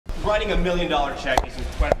writing $1 million check is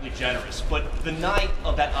incredibly generous, but the night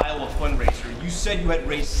of that Iowa fundraiser, you said you had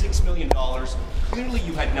raised $6 million. Clearly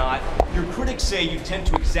you had not. Your critics say you tend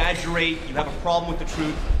to exaggerate, you have a problem with the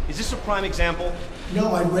truth. Is this a prime example?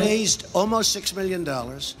 No, I raised almost $6 million.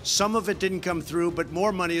 Some of it didn't come through, but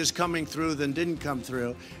more money is coming through than didn't come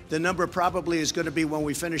through. The number probably is going to be, when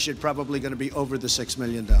we finish it, probably going to be over the $6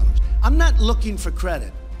 million. I'm not looking for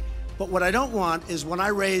credit, but what I don't want is when I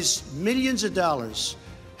raise millions of dollars,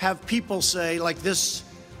 have people say, like this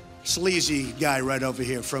Sleazy guy right over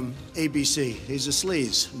here from ABC. He's a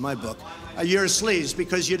sleaze in my book. You're a sleaze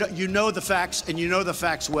because you know the facts, and you know the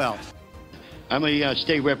facts well. I'm a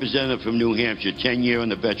state representative from New Hampshire, 10 years on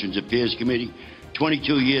the Veterans Affairs Committee,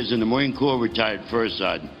 22 years in the Marine Corps, retired First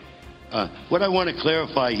Sergeant. What I want to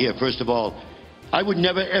clarify here, first of all, I would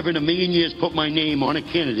never, ever in a million years put my name on a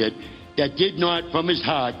candidate that did not, from his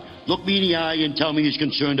heart, look me in the eye and tell me he's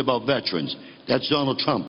concerned about veterans. That's Donald Trump.